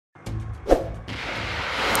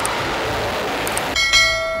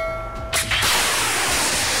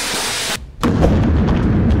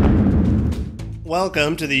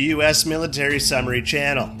Welcome to the U.S. Military Summary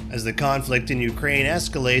Channel. As the conflict in Ukraine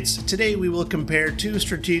escalates, today we will compare two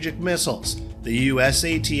strategic missiles, the U.S.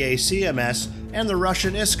 ATACMS and the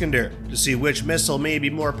Russian Iskander, to see which missile may be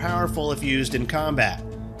more powerful if used in combat.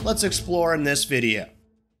 Let's explore in this video.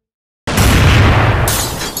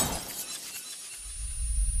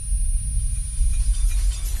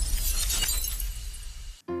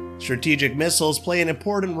 Strategic missiles play an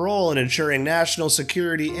important role in ensuring national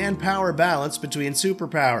security and power balance between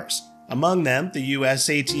superpowers. Among them, the US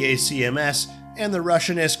ATACMS and the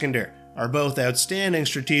Russian Iskander are both outstanding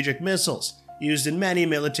strategic missiles used in many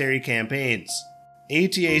military campaigns.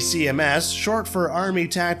 ATACMS, short for Army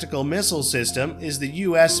Tactical Missile System, is the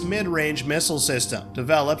US mid-range missile system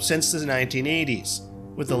developed since the 1980s.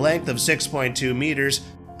 With a length of 6.2 meters,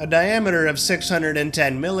 a diameter of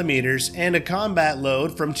 610 millimeters, and a combat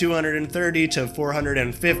load from 230 to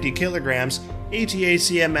 450 kilograms,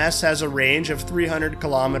 ATACMS has a range of 300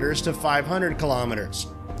 kilometers to 500 kilometers.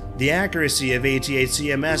 The accuracy of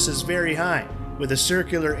ATACMS is very high, with a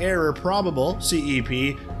circular error probable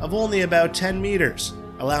 (CEP) of only about 10 meters,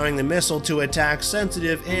 allowing the missile to attack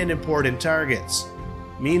sensitive and important targets.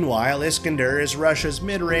 Meanwhile, Iskander is Russia's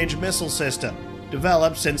mid-range missile system,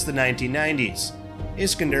 developed since the 1990s.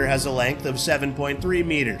 Iskander has a length of 7.3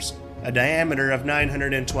 meters, a diameter of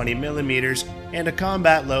 920 millimeters, and a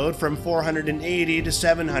combat load from 480 to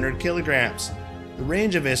 700 kilograms. The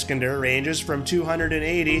range of Iskander ranges from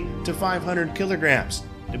 280 to 500 kilograms,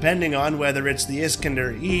 depending on whether it's the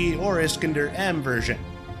Iskander E or Iskander M version.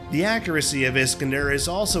 The accuracy of Iskander is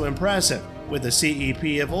also impressive, with a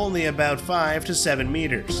CEP of only about 5 to 7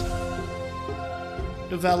 meters.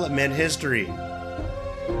 Development history.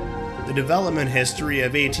 The development history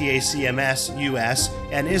of ATACMS, US,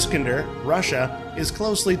 and Iskander, Russia, is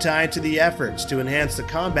closely tied to the efforts to enhance the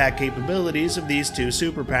combat capabilities of these two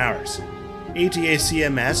superpowers.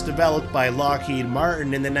 ATACMS, developed by Lockheed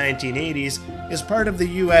Martin in the 1980s, is part of the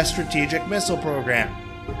US Strategic Missile Program.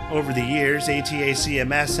 Over the years,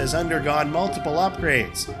 ATACMS has undergone multiple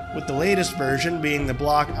upgrades, with the latest version being the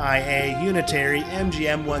Block IA Unitary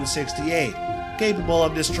MGM-168, capable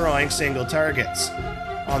of destroying single targets.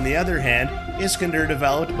 On the other hand, Iskander,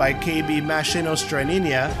 developed by KB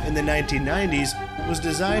Mashinostроения in the 1990s, was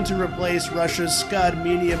designed to replace Russia's Scud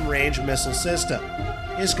medium-range missile system.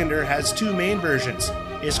 Iskander has two main versions,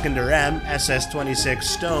 Iskander M SS-26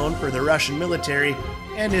 Stone for the Russian military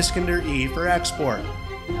and Iskander E for export.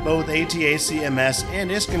 Both ATACMS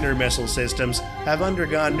and Iskander missile systems have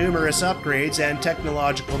undergone numerous upgrades and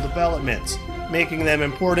technological developments, making them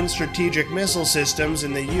important strategic missile systems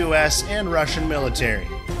in the US and Russian military.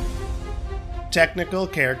 Technical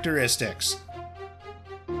characteristics.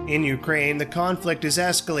 In Ukraine, the conflict is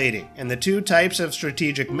escalating, and the two types of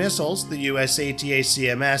strategic missiles, the US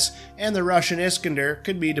ATACMS and the Russian Iskander,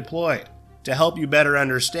 could be deployed. To help you better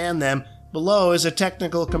understand them, below is a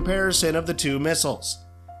technical comparison of the two missiles.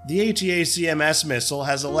 The ATACMS missile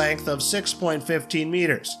has a length of 6.15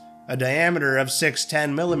 meters, a diameter of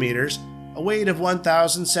 610 millimeters, a weight of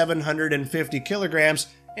 1,750 kilograms,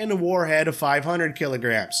 and a warhead of 500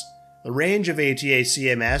 kilograms. The range of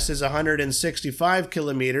ATACMS is 165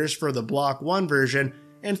 kilometers for the Block 1 version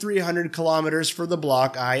and 300 kilometers for the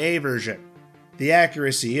Block IA version. The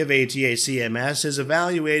accuracy of ATACMS is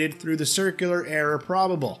evaluated through the circular error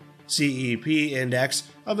probable (CEP) index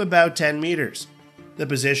of about 10 meters. The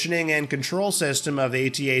positioning and control system of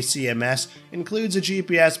ATACMS includes a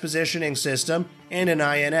GPS positioning system and an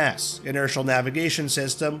INS, Inertial Navigation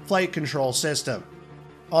System, flight control system.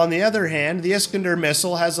 On the other hand, the Iskander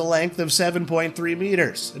missile has a length of 7.3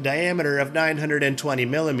 meters, a diameter of 920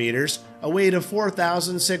 millimeters, a weight of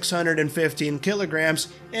 4,615 kilograms,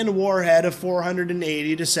 and a warhead of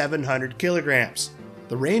 480 to 700 kilograms.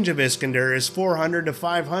 The range of Iskander is 400 to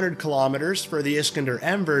 500 kilometers for the Iskander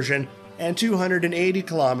M version and 280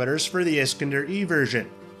 kilometers for the Iskander E version.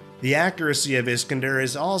 The accuracy of Iskander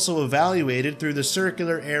is also evaluated through the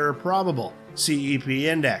circular error probable (CEP)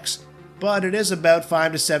 index, but it is about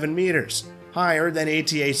 5 to 7 meters, higher than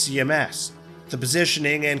ATACMS. The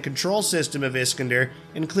positioning and control system of Iskander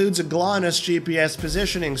includes a GLONASS GPS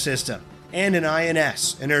positioning system and an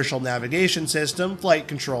INS, Inertial Navigation System, flight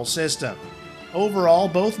control system. Overall,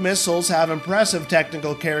 both missiles have impressive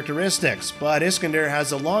technical characteristics, but Iskander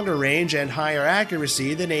has a longer range and higher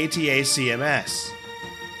accuracy than ATACMS.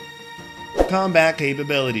 Combat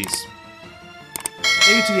capabilities.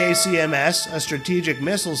 ATACMS, a strategic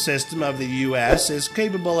missile system of the US, is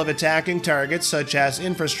capable of attacking targets such as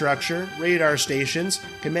infrastructure, radar stations,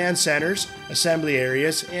 command centers, assembly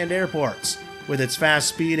areas, and airports. With its fast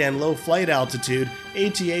speed and low flight altitude,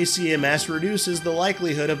 ATACMS reduces the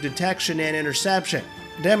likelihood of detection and interception,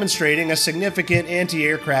 demonstrating a significant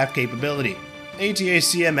anti-aircraft capability.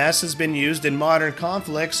 ATACMS has been used in modern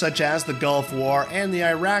conflicts such as the Gulf War and the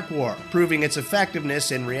Iraq War, proving its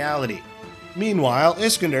effectiveness in reality. Meanwhile,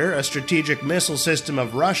 Iskander, a strategic missile system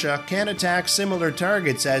of Russia, can attack similar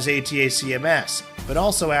targets as ATACMS, but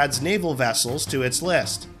also adds naval vessels to its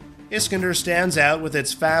list. Iskander stands out with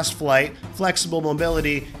its fast flight, flexible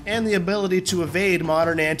mobility, and the ability to evade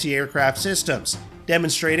modern anti-aircraft systems,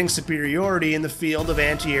 demonstrating superiority in the field of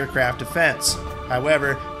anti-aircraft defense.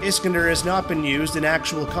 However, Iskander has not been used in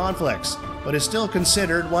actual conflicts, but is still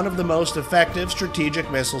considered one of the most effective strategic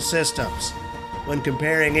missile systems. When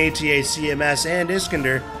comparing ATACMS and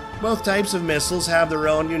Iskander, both types of missiles have their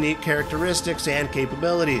own unique characteristics and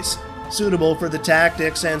capabilities, suitable for the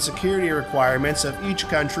tactics and security requirements of each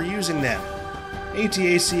country using them.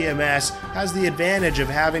 ATACMS has the advantage of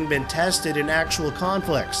having been tested in actual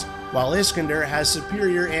conflicts, while Iskander has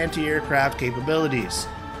superior anti-aircraft capabilities.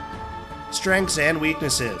 Strengths and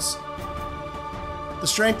weaknesses. The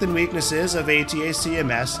strengths and weaknesses of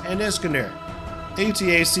ATACMS and Iskander.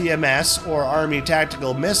 ATACMS, or Army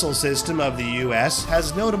Tactical Missile System of the U.S.,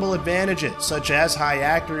 has notable advantages such as high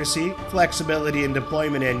accuracy, flexibility in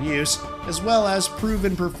deployment and use, as well as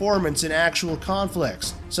proven performance in actual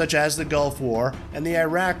conflicts, such as the Gulf War and the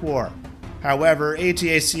Iraq War. However,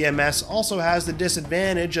 ATACMS also has the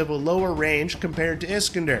disadvantage of a lower range compared to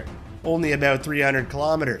Iskander, only about 300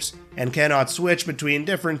 kilometers, and cannot switch between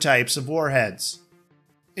different types of warheads.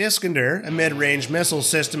 Iskander, a mid-range missile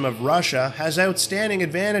system of Russia, has outstanding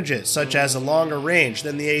advantages such as a longer range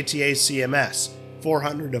than the ATACMS,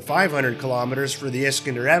 400 to 500 kilometers for the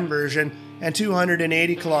Iskander M version and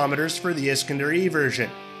 280 kilometers for the Iskander E version.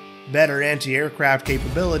 Better anti-aircraft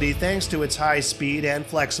capability thanks to its high speed and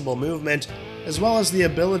flexible movement, as well as the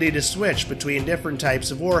ability to switch between different types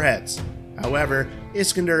of warheads. However,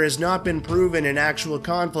 Iskander has not been proven in actual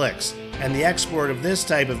conflicts, and the export of this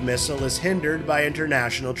type of missile is hindered by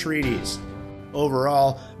international treaties.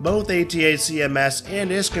 Overall, both ATACMS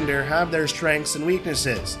and Iskander have their strengths and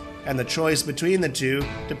weaknesses, and the choice between the two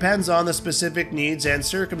depends on the specific needs and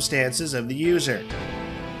circumstances of the user.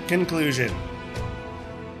 Conclusion.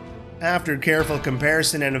 After careful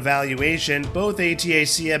comparison and evaluation, both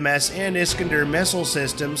ATACMS and Iskander missile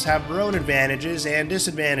systems have their own advantages and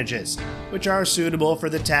disadvantages, which are suitable for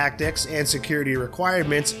the tactics and security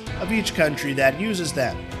requirements of each country that uses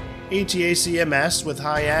them. ATACMS, with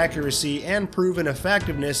high accuracy and proven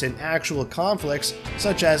effectiveness in actual conflicts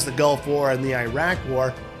such as the Gulf War and the Iraq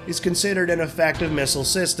War, is considered an effective missile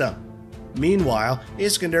system. Meanwhile,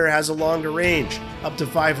 Iskander has a longer range, up to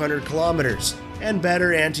 500 kilometers, and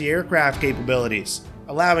better anti-aircraft capabilities,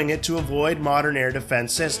 allowing it to avoid modern air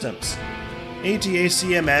defense systems.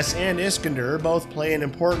 ATACMS and Iskander both play an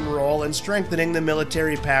important role in strengthening the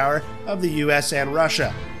military power of the US and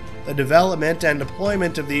Russia. The development and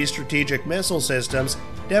deployment of these strategic missile systems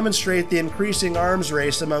demonstrate the increasing arms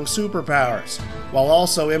race among superpowers, while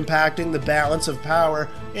also impacting the balance of power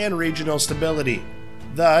and regional stability.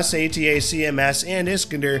 Thus, ATACMS and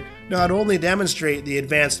Iskander not only demonstrate the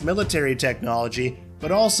advanced military technology,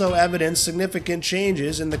 but also evidence significant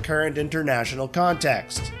changes in the current international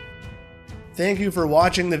context. Thank you for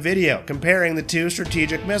watching the video comparing the two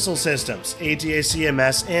strategic missile systems,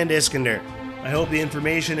 ATACMS and Iskander. I hope the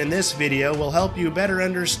information in this video will help you better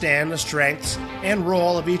understand the strengths and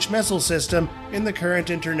role of each missile system in the current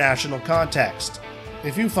international context.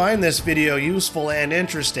 If you find this video useful and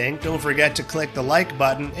interesting, don't forget to click the like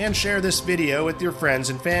button and share this video with your friends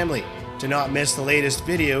and family. To not miss the latest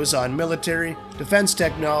videos on military, defense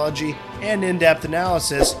technology, and in-depth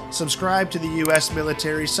analysis, subscribe to the US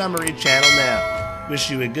Military Summary channel now. Wish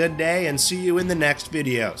you a good day and see you in the next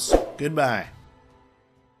videos. Goodbye.